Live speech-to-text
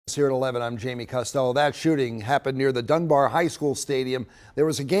Here at 11, I'm Jamie Costello. That shooting happened near the Dunbar High School Stadium. There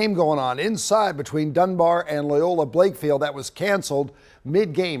was a game going on inside between Dunbar and Loyola Blakefield that was canceled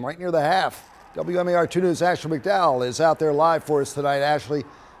mid-game, right near the half. WMAR 2 News' Ashley McDowell is out there live for us tonight. Ashley,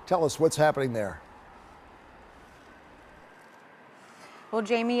 tell us what's happening there. Well,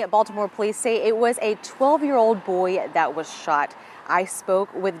 Jamie, Baltimore police say it was a 12-year-old boy that was shot. I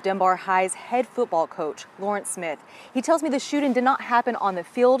spoke with Dunbar High's head football coach, Lawrence Smith. He tells me the shooting did not happen on the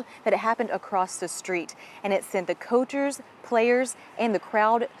field, that it happened across the street, and it sent the coaches, players, and the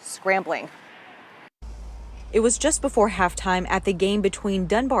crowd scrambling. It was just before halftime at the game between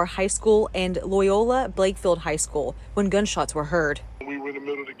Dunbar High School and Loyola Blakefield High School when gunshots were heard. We were in the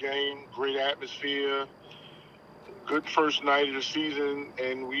middle of the game, great atmosphere, good first night of the season,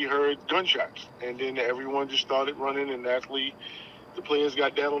 and we heard gunshots. And then everyone just started running, and naturally the players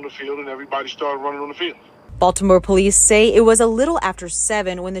got down on the field and everybody started running on the field. Baltimore police say it was a little after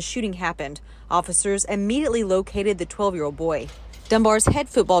 7 when the shooting happened. Officers immediately located the 12-year-old boy. Dunbar's head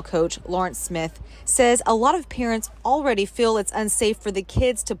football coach, Lawrence Smith, says a lot of parents already feel it's unsafe for the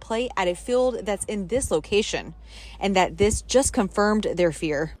kids to play at a field that's in this location, and that this just confirmed their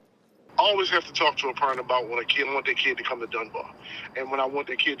fear. I always have to talk to a parent about when I want their kid to come to Dunbar, and when I want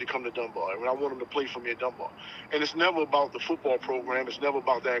their kid to come to Dunbar, and when I want them to play for me at Dunbar. And it's never about the football program. It's never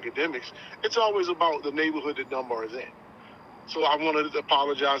about the academics. It's always about the neighborhood that Dunbar is in. So I want to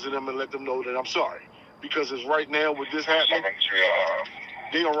apologize to them and let them know that I'm sorry. Because it's right now with this happening,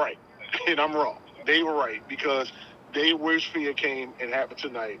 they are right, and I'm wrong. They were right, because their worst fear came and happened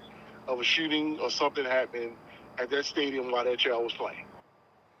tonight of a shooting or something happening at that stadium while that child was playing.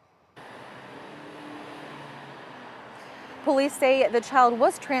 Police say the child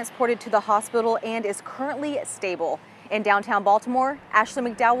was transported to the hospital and is currently stable. In downtown Baltimore, Ashley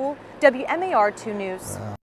McDowell, WMAR 2 News.